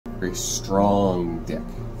Very strong deck.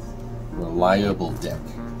 Reliable deck.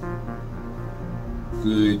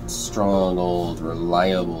 Good, strong, old,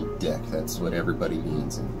 reliable deck. That's what everybody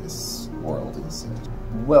needs in this world, is it?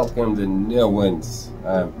 Welcome to KnowOnes.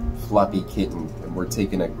 I'm flopykitten, and we're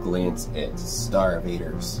taking a glance at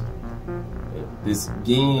StarVaders. This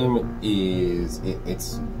game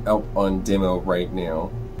it's out on demo right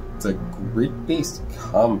now. It's a grid-based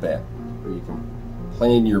combat where you can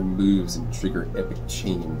plan your moves and trigger epic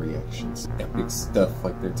chain reactions. Epic stuff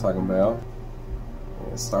like they're talking about.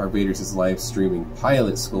 StarVaders is live streaming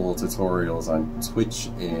pilot school tutorials on Twitch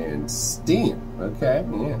and Steam. Okay,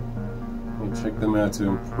 yeah. And check them out to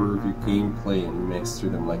improve your gameplay and master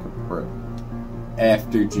them like a pro.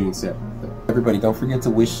 After June 7th. Everybody, don't forget to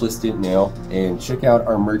wishlist it now and check out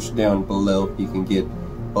our merch down below. You can get,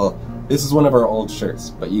 well, this is one of our old shirts,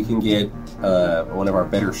 but you can get one of our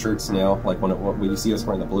better shirts now. Like when you see us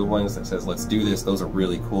wearing the blue ones that says "Let's do this," those are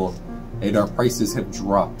really cool. And our prices have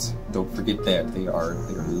dropped. Don't forget that they are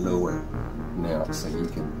lower now, so you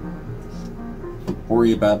can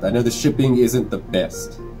worry about that. I know the shipping isn't the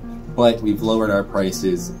best, but we've lowered our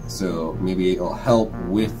prices, so maybe it'll help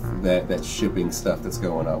with that shipping stuff that's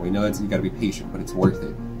going on. We know you got to be patient, but it's worth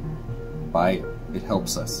it. Buy it. It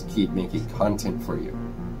helps us keep making content for you,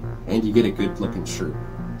 and you get a good looking shirt.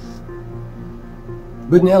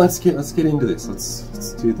 But now let's get into this.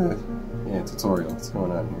 Let's do the tutorial. What's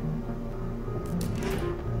going on here?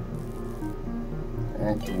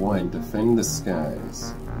 Act 1, defend the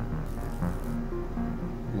skies.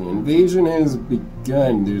 The invasion has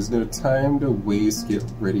begun. There's no time to waste. Get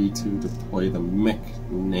ready to deploy the mech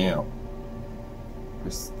now.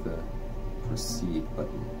 Press the proceed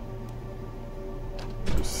button.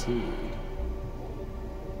 Proceed.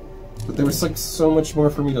 But there was like so much more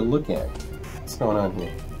for me to look at. What's going on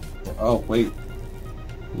here? Oh wait.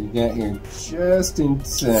 You got here just in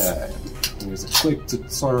time. Here's a quick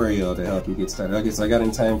tutorial to help you get started. Okay, so I got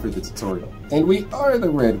in time for the tutorial. And we are the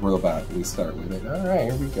red robot. We start with it.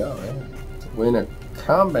 Alright, here we go. To win a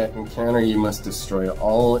combat encounter, you must destroy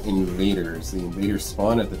all invaders. The invaders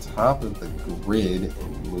spawn at the top of the grid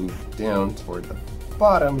and move down toward the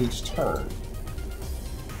bottom each turn.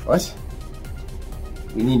 What?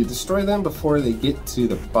 We need to destroy them before they get to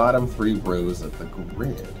the bottom 3 rows of the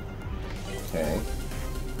grid. Okay.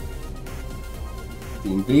 If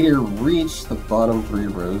the invader reach the bottom 3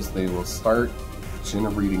 rows, they will start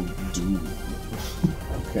generating doom.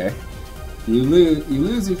 Okay. You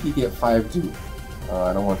lose if you get 5 doom.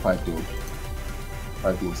 I don't want 5 doom.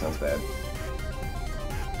 5 doom sounds bad.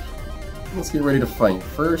 Let's get ready to fight.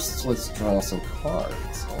 First, let's draw some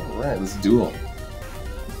cards. Alright, let's duel.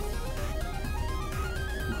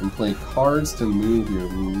 You can play cards to move your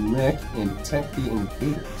mech and attack the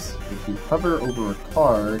invaders. If you hover over a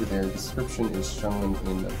card, their description is shown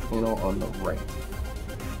in the panel on the right.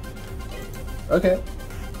 Okay.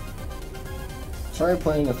 Try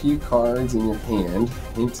playing a few cards in your hand.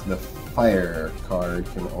 Hint: the fire card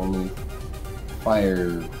can only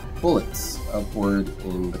fire bullets upward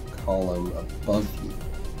in the column above you.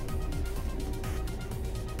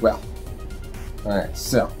 Well, alright,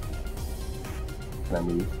 so. Can I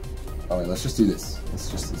move? Alright, let's just do this.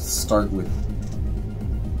 Let's start with.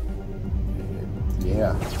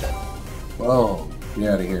 Yeah. Boom.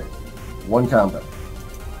 Get out of here. 1 combo.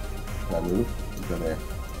 Can I move? Go there.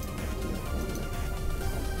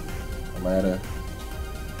 Am I at a...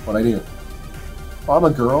 What'd I do? Oh, I'm a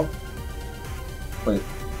girl. Wait.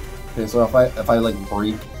 Okay, so if I like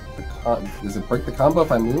break the does it break the combo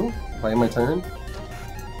if I move? If I end my turn?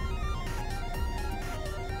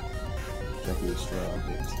 Check your strong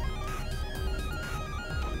hits.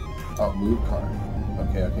 Oh, move card.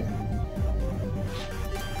 Okay.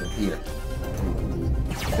 Here.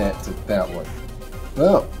 That to that one.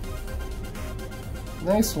 Boom!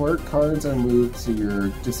 Nice work. Cards are moved to your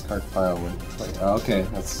discard pile when played. Okay,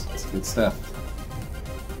 that's good stuff.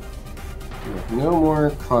 No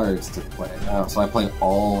more cards to play. Oh, so I play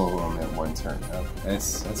all of them at 1 turn. Okay,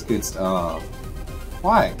 that's good stuff.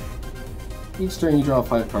 Why? Each turn you draw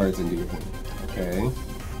 5 cards into your hand. Okay.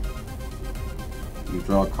 You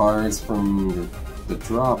draw cards from the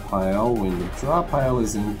draw pile. When the draw pile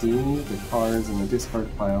is empty, the cards in the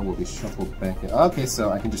discard pile will be shuffled back in. Okay, so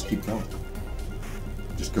I can just keep going.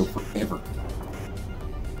 Just go forever.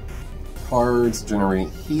 Cards generate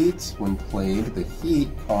heat when played. The heat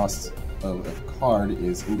cost of a card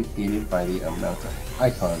is indicated by the amount of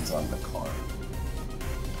icons on the card.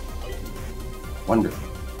 Wonderful.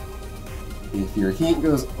 If your heat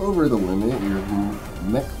goes over the limit, your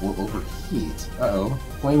mech will overheat. Uh-oh.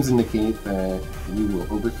 Flames indicate that you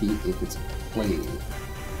will overheat if it's played.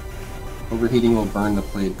 Overheating will burn the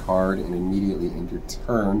played card, and immediately end your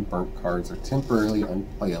turn. Burnt cards are temporarily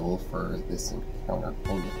unplayable for this encounter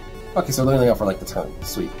only. Okay, so they're only out for like the turn.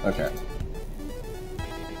 Sweet. Okay.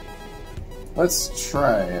 Let's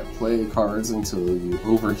try play cards until you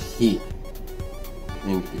overheat.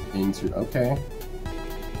 Into okay.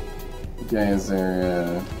 You guys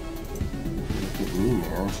are getting mean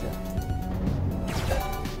there, aren't you?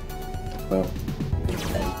 Boom.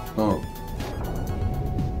 Boom.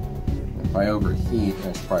 If I overheat,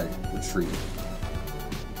 I should probably retreat.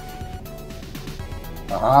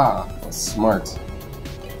 Aha! That's smart.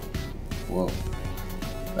 Whoa.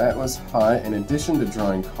 That was hot. In addition to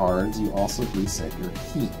drawing cards, you also reset your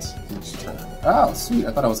heat each turn. Oh, sweet.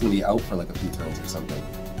 I thought I was going to be out for like a few turns or something.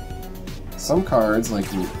 Some cards, like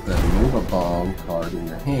the Nova Bomb card in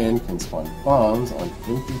your hand, can spawn bombs on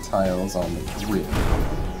empty tiles on the grid.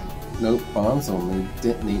 Nope, bombs only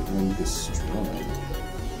detonate when destroyed.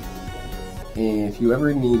 If you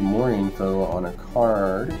ever need more info on a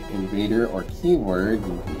card, invader, or keyword,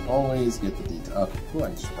 you can always get the detail. Okay, cool,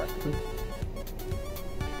 I just practiced.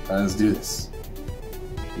 Let's do this.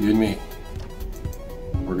 You and me.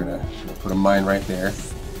 We're gonna put a mine right there.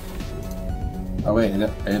 Oh wait, and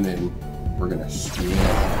then we're gonna shoot.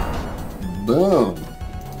 Boom!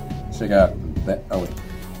 Check out that. Oh wait.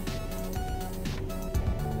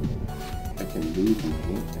 I can move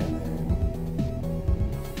me, and then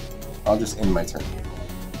I'll just end my turn.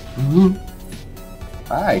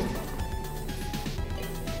 Hi!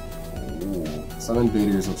 Some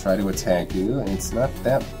invaders will try to attack you, and it's not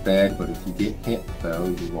that bad, but if you get hit though,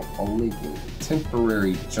 you will only get a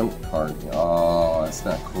temporary jump card. Oh, that's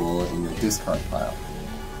not cool, in your discard pile.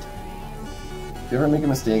 If you ever make a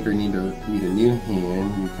mistake or need a new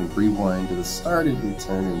hand, you can rewind to the start of your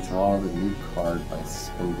turn and draw the new card by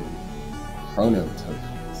spending chrono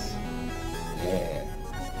tokens. Yeah,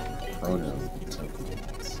 chrono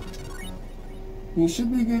tokens. You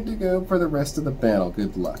should be good to go for the rest of the battle.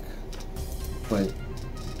 Good luck. But,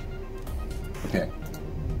 okay,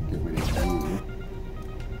 get rid of you.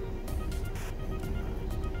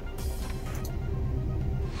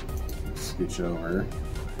 Scooch over.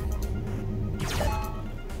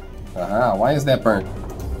 Aha, why is that burnt?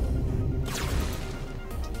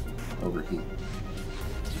 Overheat.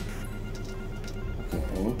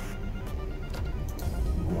 Okay.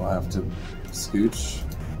 We'll have to scooch.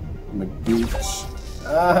 Magooch.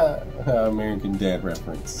 Ah, American Dad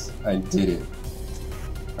reference. I did it.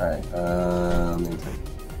 Alright,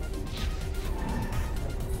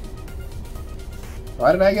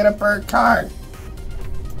 why did I get a burnt card?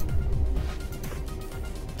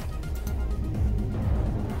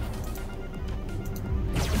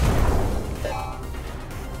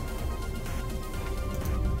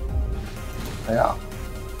 Yeah.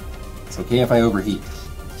 It's okay if I overheat.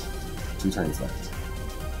 2 turns left.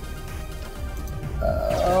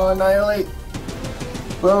 Oh, annihilate!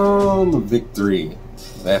 Boom! Victory!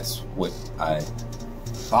 That's what I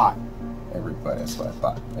thought. Everybody, that's what I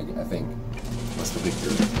thought. I think. What's the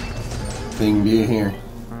victory thing be here?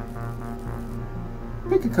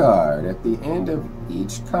 Pick a card. At the end of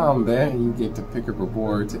each combat, you get to pick a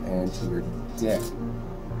reward to add to your deck.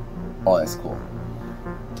 Oh, that's cool.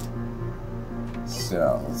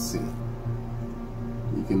 So, let's see.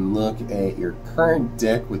 You can look at your current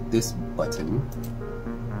deck with this button.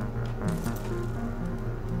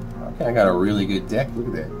 Okay, I got a really good deck. Look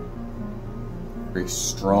at that. Very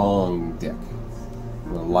strong deck.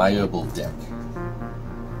 Reliable deck.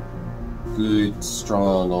 Good,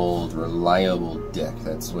 strong, old, reliable deck.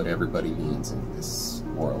 That's what everybody needs in this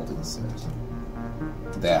world, is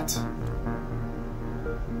that.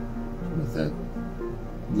 With a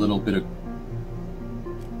little bit of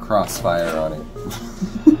crossfire on it.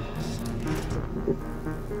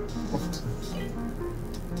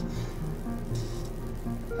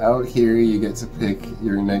 Out here, you get to pick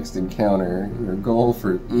your next encounter. Your goal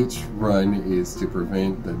for each run is to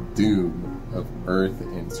prevent the doom of Earth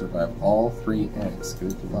and survive all 3 acts.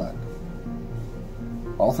 Good luck.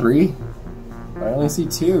 All 3? I only see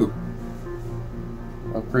 2.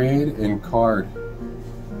 Upgrade and card.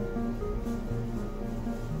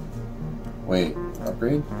 Wait,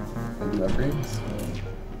 upgrade? Can I do upgrades?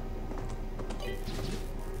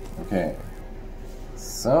 Okay.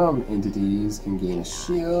 Some entities can gain a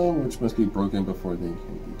shield, which must be broken before they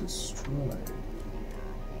can be destroyed.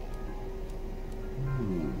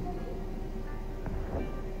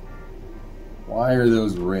 Why are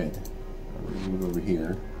those red? I'm gonna move over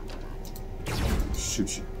here.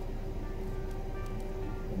 Shoot you.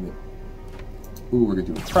 Ooh, we're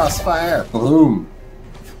gonna do a crossfire! Boom!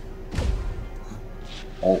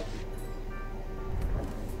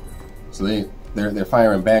 So they're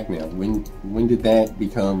firing back now. When did that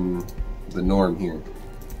become the norm here?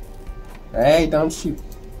 Hey, don't shoot.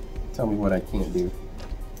 Tell me what I can't do.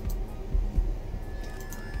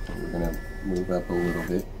 We're gonna move up a little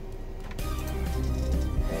bit.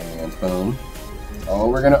 And boom. Oh,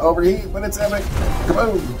 we're gonna overheat, but it's epic.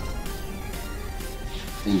 Kaboom!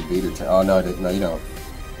 Invader turn. Oh no, no, you don't.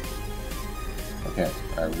 Okay,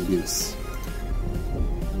 alright, we're gonna do this.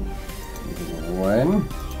 One.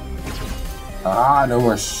 Ah, no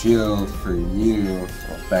more shield for you.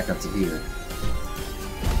 Oh, back up to here.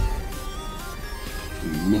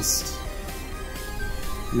 You missed.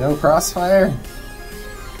 No crossfire?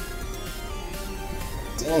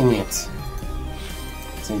 Dang it.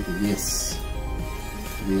 Take this.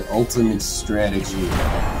 The ultimate strategy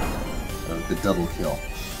of the double kill.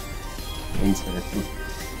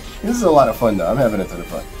 This is a lot of fun though. I'm having a ton of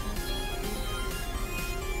fun.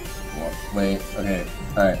 Wait, okay.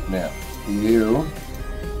 Alright, now. You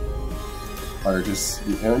are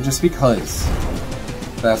just because.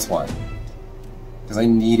 That's why. Because I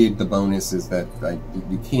needed the bonuses that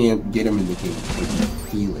you can't get them in the game, but you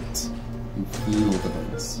feel it. You feel the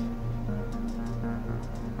bonus.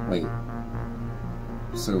 Wait.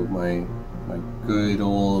 So my good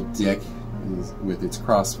old deck is, with its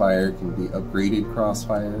crossfire, can be upgraded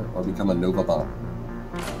crossfire or become a Nova Bomb.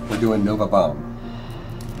 We're doing Nova Bomb.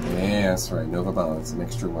 Yeah, that's right, Nova Bomb. It's an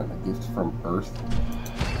extra one. A gift from Earth.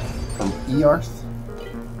 From Earth.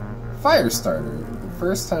 Fire Starter. The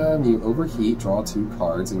first time you overheat, draw 2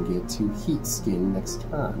 cards and get 2 heat skin next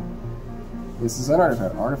turn. This is an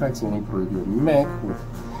artifact. Artifacts will improve your mech with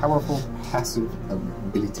powerful passive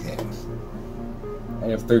ability. I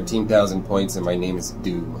have 13,000 points and my name is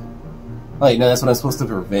Doom. Wait, no, that's what I'm supposed to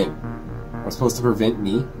prevent. I'm supposed to prevent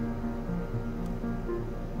me?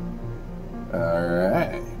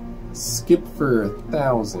 Alright. Skip for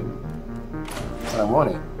 1,000. That's what I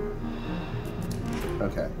wanted.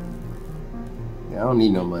 Okay. Yeah, I don't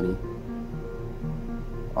need no money.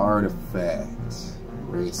 Artifact.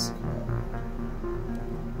 Race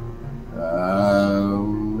card.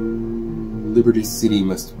 Liberty City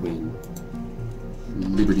must win.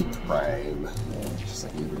 Liberty Prime. Yeah, just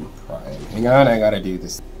like Liberty Prime. Hang on, I gotta do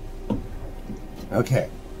this. Okay.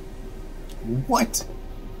 What?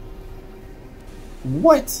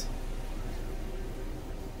 What?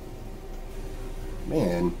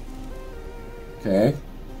 Man. Okay.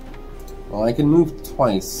 Well, I can move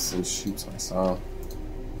twice and shoot twice. Oh.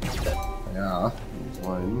 Yeah. There's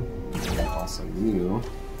one. Also you.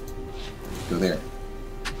 Go there.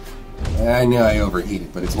 I know I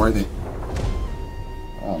overheated, but it's worth it.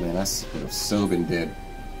 Oh man, I would have so been dead.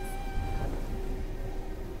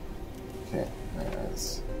 Okay,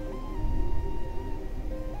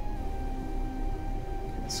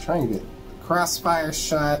 let's try and get crossfire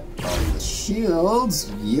shot on the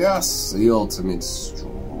shields. Yes, the ultimate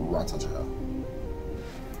strategy.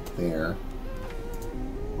 There.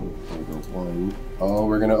 Over 1. Oh,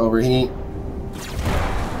 we're gonna overheat.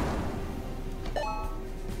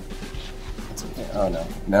 That's okay. Oh no,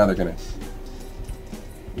 now they're gonna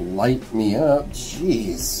light me up.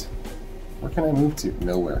 Jeez. Where can I move to?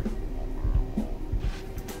 Nowhere.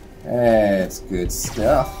 That's good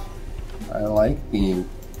stuff. I like being...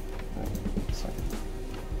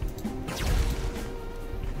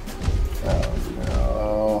 Oh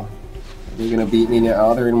no. They're gonna beat me now.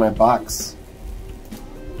 Oh, they're in my box.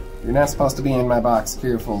 You're not supposed to be in my box.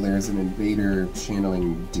 Careful, there's an invader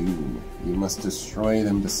channeling doom. You must destroy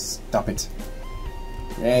them to stop it.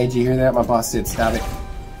 Hey, did you hear that? My boss said stop it.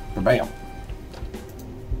 Bam!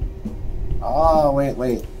 Oh,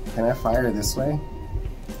 wait. Can I fire this way?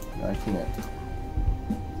 No, I can't.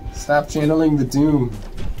 Stop channeling the doom.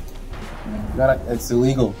 It's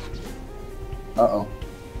illegal. Uh-oh.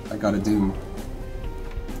 I got a doom.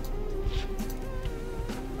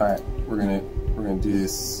 Alright, we're gonna do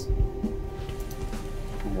this.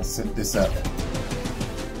 I'm gonna set this up.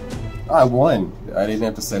 Oh, I won! I didn't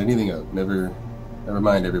have to set anything up. Never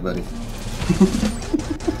mind, everybody.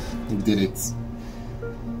 You did it.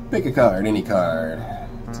 Pick a card, any card,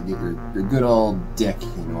 to get your good old deck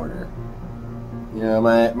in order. You know,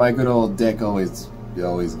 my good old deck always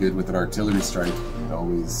good with an artillery strike.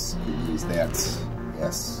 Always could use that.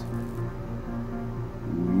 Yes.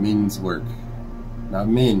 Min's work. Not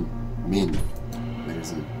min. Min.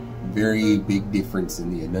 There's a very big difference in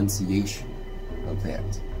the enunciation of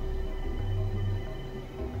that.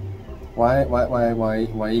 Why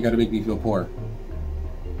you gotta make me feel poor?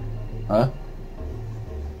 Huh?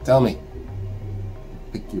 Tell me.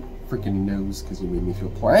 Pick your freaking nose because you made me feel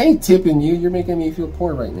poor. I ain't tipping you. You're making me feel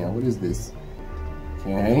poor right now. What is this?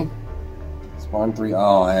 Okay. Let's Spawn 3.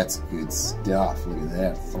 Oh, that's good stuff. Look at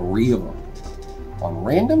that. 3 of them. On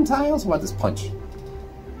random tiles? What this punch?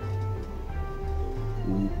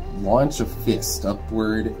 Launch a fist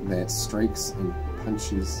upward that strikes and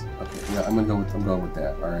punches. Okay, yeah, I'm going with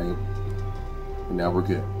that. All right. And now we're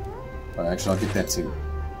good. All right, actually, I'll get that too.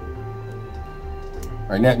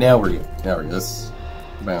 All right, now we're good. Now we're good. Let's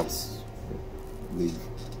bounce. Leave.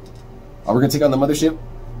 Oh, we're gonna take on the mothership.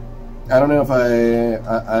 I don't know if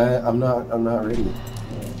I'm not ready.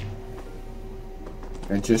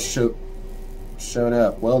 I just showed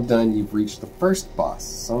up. Well done, you've reached the first boss.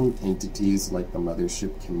 Some entities, like the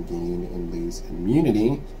mothership, can gain and lose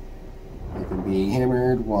immunity. They can be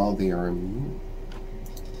hammered while they are immune.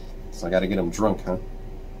 So I gotta get them drunk, huh?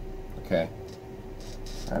 Okay.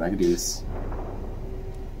 Alright, I can do this.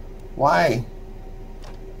 Why?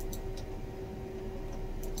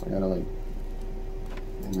 I gotta like...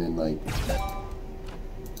 And then like...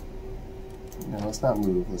 No, let's not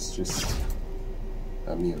move, let's just...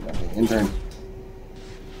 Immune. Okay, intern.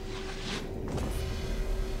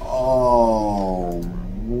 Oh,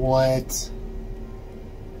 what?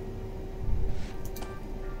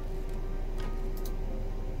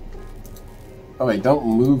 Oh wait, don't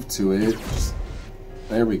move to it. Just,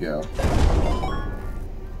 there we go.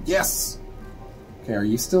 Yes! Okay, are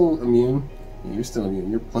you still immune? Yeah, you're still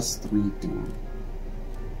immune. You're +3 Doom.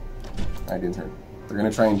 Alright, intern. They're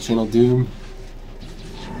gonna try and channel Doom.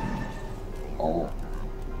 Oh.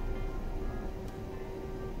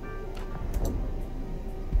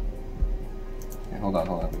 Okay, hold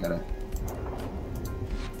on. We gotta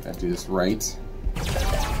do this right.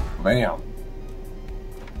 Bam!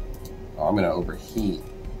 Oh, I'm gonna overheat.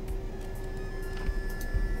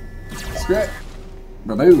 Scratch!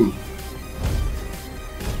 Ba-boom!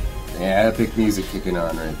 Yeah, epic music kicking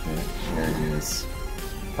on right there. There it is.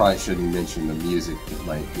 Probably shouldn't mention the music that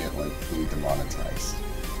might get like demonetized.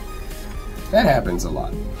 That happens a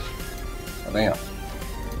lot. Ba-bam!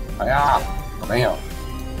 Hi-ya! Ba-bam!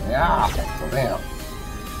 Hi-ya! Ba-bam!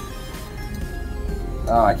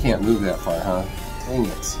 Oh, I can't move that far, huh? Dang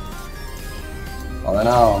it. Oh, then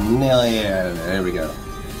I'll nail you out of there. There we go.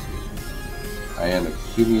 I am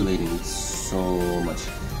accumulating so much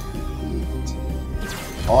heat.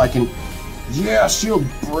 Oh, I can... Yeah, shield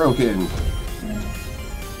broken!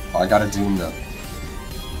 Oh, I got a Doom though.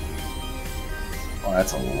 Oh,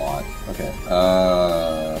 that's a lot. Okay,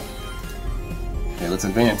 okay, let's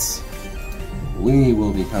advance. We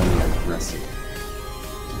will become aggressive.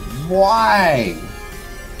 Why?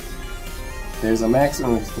 There's a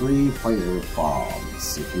maximum of 3 player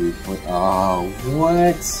bombs. If you put... Oh,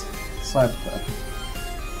 what? Slap that.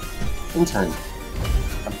 Intern.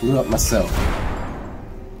 I blew up myself.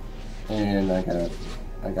 And I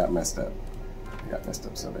got messed up. I got messed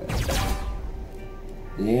up so bad.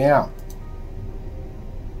 Yeah.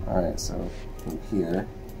 Alright, so from here,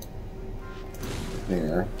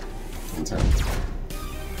 there, intern.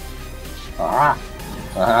 Ah!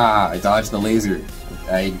 Ah! I dodged the laser.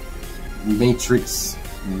 I matrix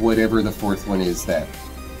whatever the 4th one is that.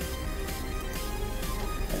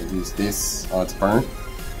 I use this. Oh, it's burnt.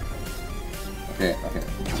 Okay.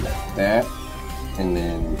 That. And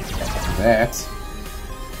then that.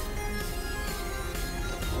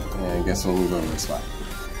 And I guess we'll move over a spot.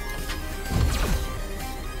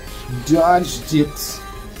 Dodged it!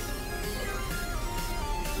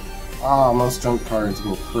 Ah, most jump cards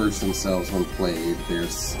will purge themselves when played. They're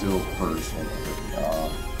still purged when they're...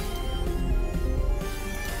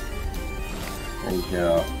 There you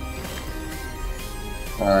go.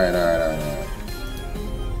 Alright.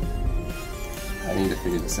 I need to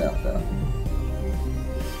figure this out, though.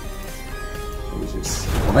 Let me just...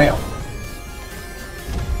 Bam!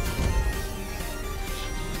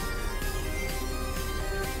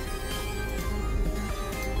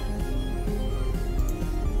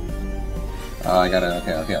 Oh, I gotta...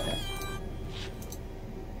 Okay.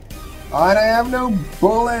 Oh, and I have no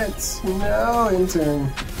bullets! No,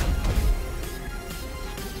 intern.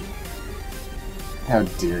 How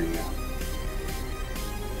dare you.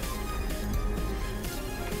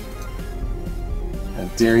 How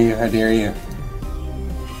dare you.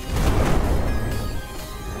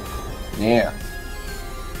 Yeah.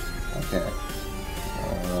 Okay.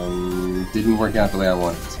 Didn't work out the way I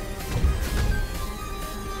wanted it to.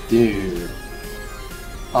 Dude.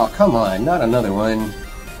 Oh, come on, not another one.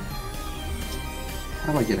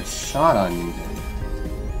 How do I get a shot on you then?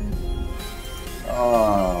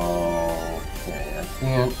 Oh, okay. I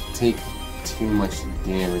can't take too much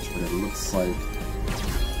damage, but it looks like...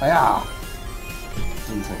 Hi-ya!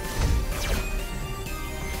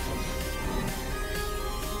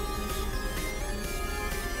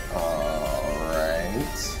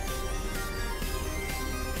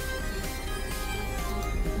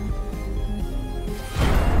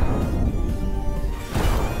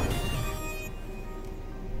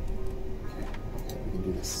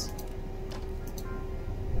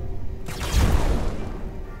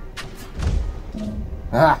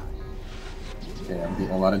 Ah! Okay, I'm getting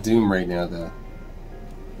a lot of doom right now, though.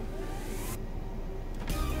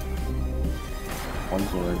 One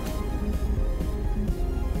forward.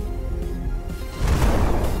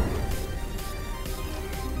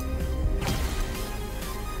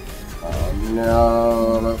 Oh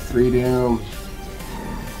no, about 3 doom.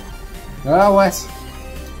 Oh, what?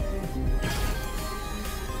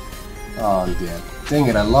 Oh, I'm dead. Dang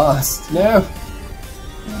it, I lost. No!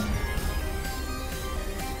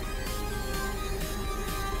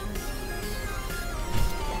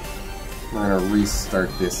 We're gonna restart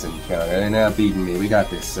this encounter. They're not beating me. We got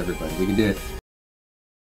this, everybody. We can do it.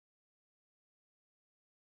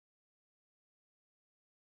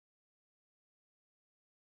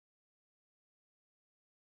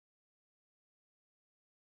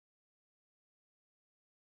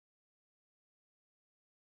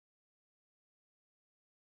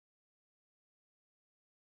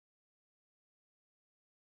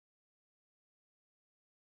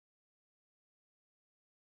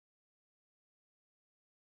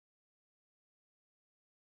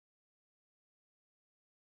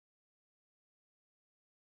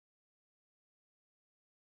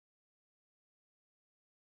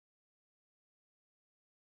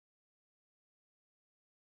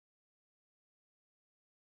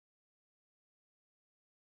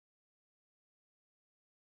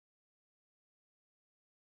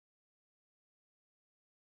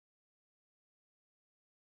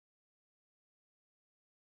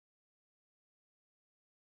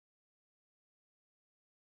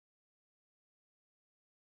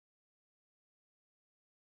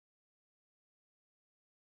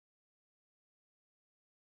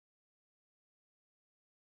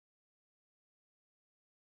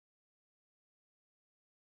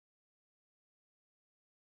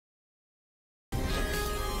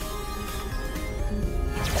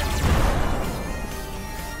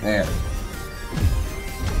 There.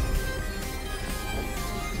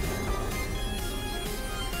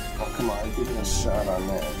 Oh, come on, give me a shot on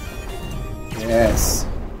that. Yes.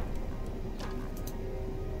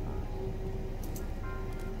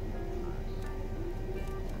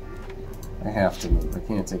 I have to move. I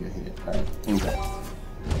can't take a hit. Alright, impact.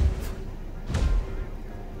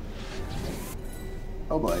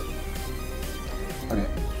 Oh boy. Okay.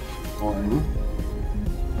 1,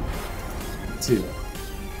 2.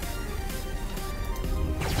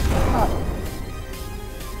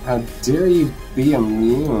 How dare you be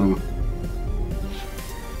immune?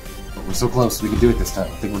 But we're so close, we can do it this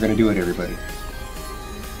time. I think we're gonna do it, everybody.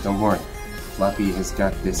 Don't worry. Floppy has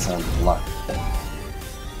got this on lock.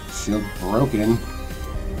 Shield broken.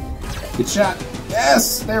 Good shot!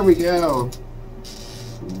 Yes! There we go!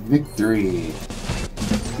 Victory!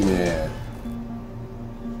 Yeah.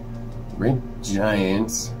 Red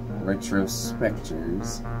Giants, Retro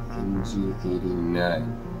Spectres,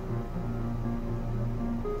 NG89.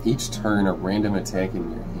 Each turn, a random attack in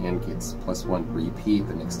your hand gets +1 repeat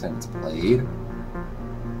the next time it's played.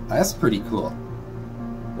 That's pretty cool.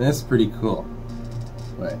 That's pretty cool.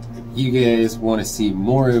 But if you guys want to see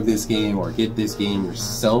more of this game or get this game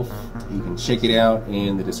yourself, you can check it out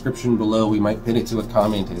in the description below. We might pin it to a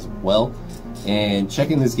comment as well. And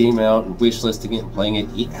checking this game out and wishlisting it and playing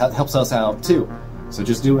it helps us out too. So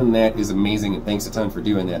just doing that is amazing, and thanks a ton for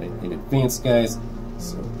doing that in advance, guys.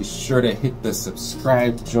 So be sure to hit the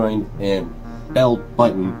subscribe, join, and bell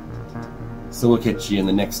button. So we'll catch you in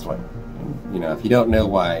the next one. And, you know, if you don't know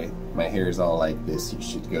why my hair is all like this, you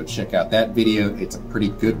should go check out that video. It's a pretty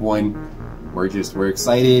good one. We're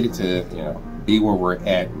excited to, you know, be where we're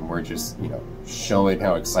at, and we're just, you know, showing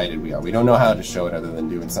how excited we are. We don't know how to show it other than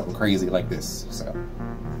doing something crazy like this. So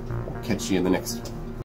we'll catch you in the next one.